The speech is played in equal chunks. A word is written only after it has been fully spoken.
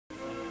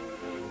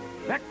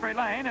Victory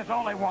Lane is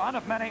only one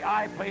of many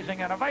eye-pleasing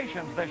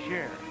innovations this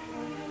year.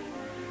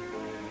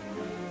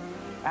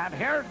 And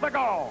here's the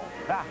goal,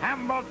 the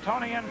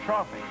Hambletonian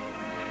trophy.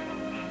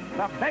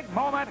 The big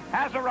moment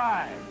has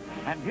arrived,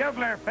 and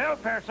bugler Phil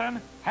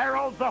Pearson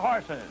heralds the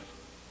horses.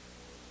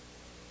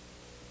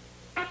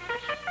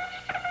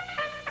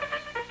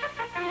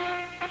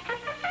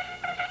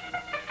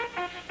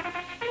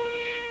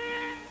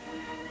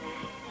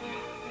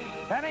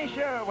 Penny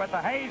Shoe with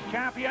the Hayes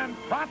champion,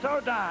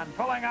 Pronto Don,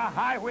 pulling a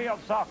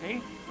high-wheeled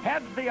sulky,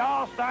 heads the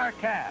all-star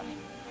cast.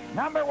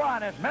 Number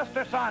 1 is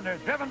Mr.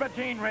 Saunders, driven by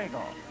Gene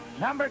Regal.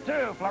 Number 2,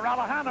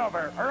 Florella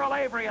Hanover, Earl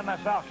Avery in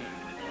the sulky.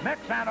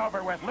 Mix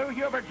Hanover with Lou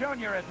Hubert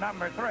Jr. is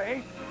number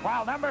 3,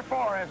 while number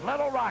 4 is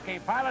Little Rocky,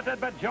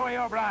 piloted by Joey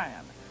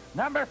O'Brien.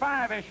 Number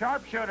 5 is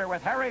Sharpshooter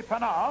with Harry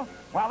Pinal,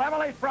 while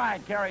Emily's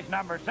Pride carries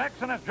number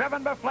 6 and is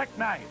driven by Flick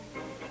Knight.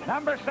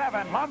 Number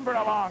 7, Lumber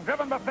Along,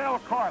 driven by Phil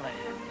Corley.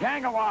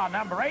 Gangawa,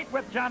 number 8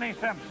 with Johnny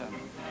Simpson.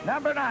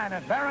 Number 9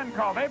 is Baron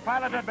Colby,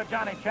 piloted by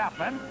Johnny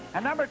Chaplin.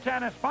 And number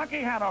 10 is Funky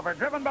Hanover,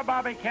 driven by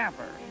Bobby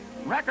Camper.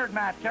 Record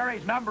Matt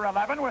carries number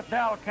 11 with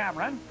Del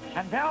Cameron.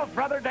 And Del's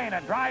brother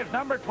Dana drives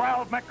number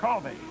 12,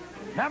 McColby.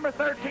 Number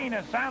 13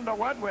 is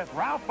Sandalwood with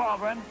Ralph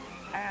Baldwin.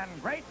 And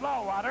Great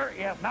Lowwater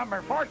is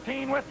number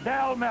 14 with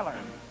Del Miller.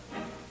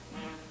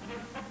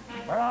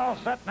 We're all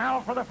set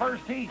now for the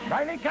first heat.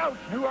 Riley Couch,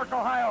 Newark,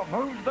 Ohio,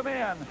 moves them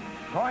in.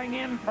 Going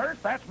in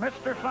first, that's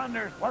Mr.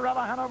 Saunders.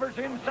 Florella Hanover's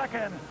in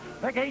second.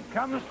 The gate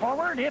comes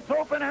forward, it's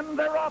open, and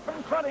they're off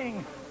and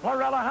trotting.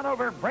 Florella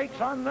Hanover breaks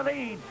on the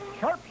lead.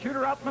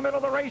 Sharpshooter out in the middle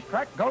of the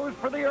racetrack goes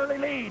for the early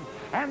lead.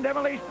 And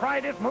Emily's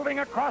Pride is moving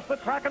across the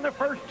track in the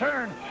first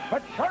turn.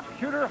 But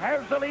Sharpshooter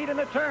has the lead in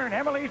the turn.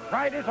 Emily's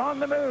Pride is on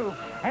the move.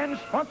 And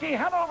Spunky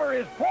Hanover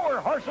is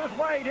 4 horses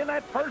wide in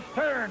that first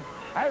turn.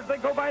 As they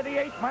go by the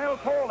 8-mile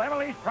pole,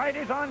 Emily's Pride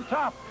is on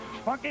top.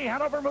 Spunky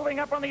Hanover moving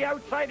up on the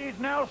outside is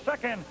now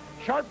second.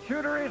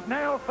 Sharpshooter is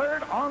now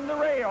third on the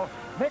rail.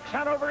 Mix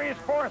Hanover is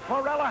fourth.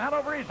 Florella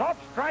Hanover is off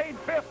stride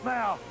fifth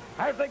now.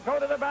 As they go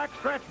to the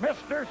backstretch,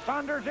 Mr.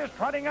 Saunders is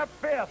trotting up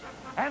fifth.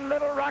 And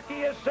Little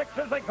Rocky is sixth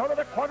as they go to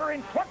the quarter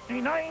in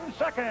 29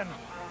 seconds.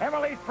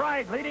 Emily's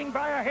Pride leading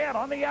by a head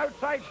on the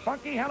outside.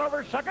 Spunky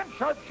Hanover second.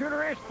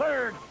 Sharpshooter is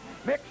third.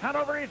 Mix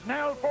Hanover is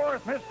now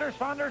fourth. Mr.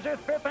 Saunders is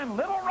fifth. And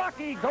Little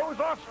Rocky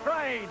goes off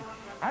stride.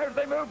 As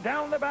they move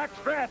down the back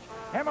stretch,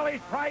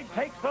 Emily's Pride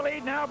takes the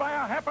lead now by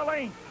a half a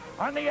length.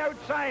 On the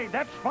outside,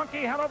 that's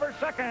Spunky Hanover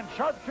second.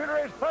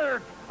 Sharpshooter is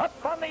third. Up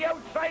on the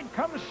outside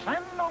comes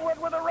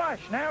Sandalwood with a rush.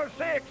 Now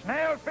sixth,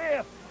 now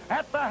fifth.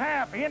 At the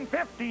half in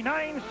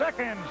 59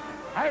 seconds.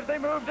 As they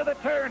move to the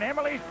turn,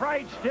 Emily's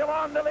Pride still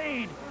on the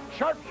lead.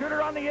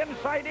 Sharpshooter on the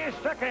inside is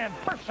second.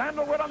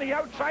 Sandalwood on the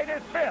outside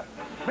is fifth.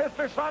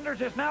 Mr.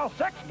 Saunders is now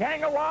sixth.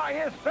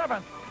 Gangawa is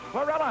seventh.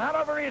 Florella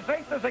Hanover is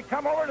eighth as they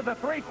come over to the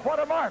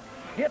 3-quarter mark.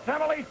 It's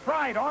Emily's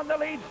Pride on the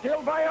lead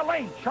still by a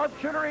length.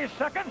 Sharpshooter is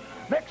second.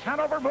 Mix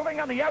Hanover moving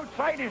on the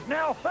outside is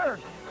now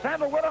third.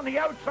 Sandalwood on the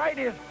outside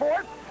is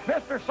fourth.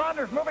 Mr.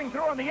 Saunders moving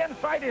through on the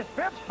inside is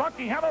fifth.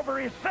 Spunky Hanover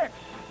is sixth.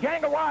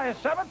 Gangawa is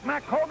seventh.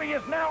 McColby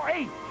is now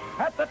eighth.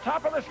 At the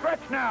top of the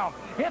stretch now,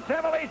 it's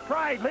Emily's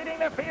Pride leading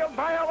the field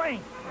by a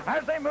length.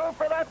 As they move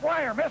for that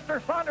wire,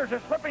 Mr. Saunders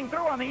is slipping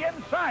through on the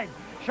inside.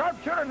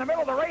 Sharpshooter in the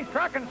middle of the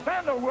racetrack and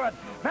Sandalwood.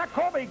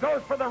 McColby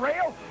goes for the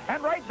rail,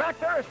 and right back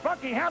there is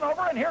Spunky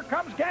Hanover, and here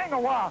comes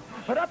Gangawa.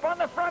 But up on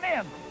the front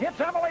end,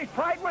 it's Emily's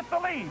Pride with the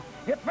lead.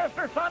 It's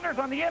Mr. Saunders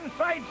on the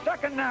inside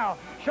second now.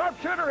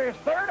 Sharpshooter is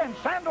third, and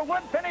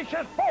Sandalwood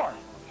finishes fourth.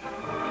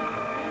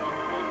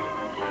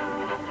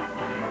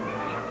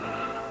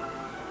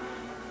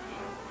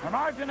 The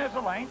margin is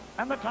a length,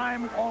 and the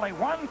time only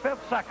 1/5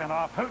 second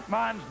off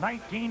Hootman's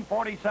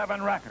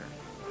 1947 record.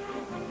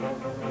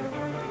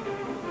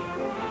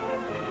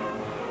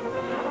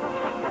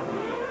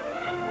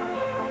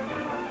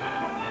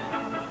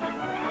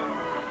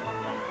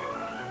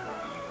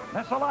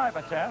 The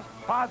saliva test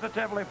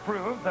positively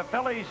proved the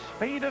filly's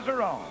speed is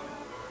her own.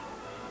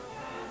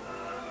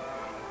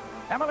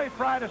 Emily's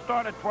Pride has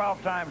started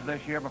 12 times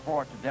this year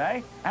before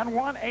today and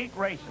won 8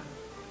 races.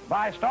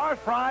 By Star's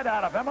Pride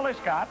out of Emily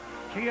Scott,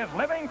 she is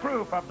living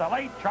proof of the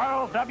late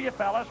Charles W.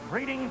 Fellis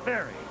breeding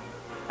theory.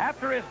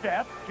 After his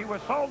death, she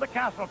was sold to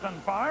Castleton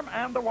Farm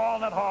and the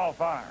Walnut Hall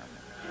Farm.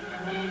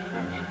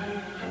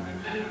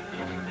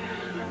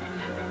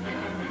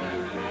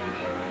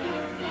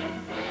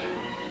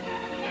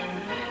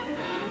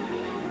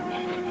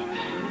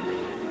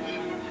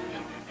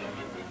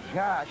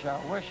 Gosh,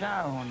 I wish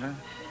I owned her.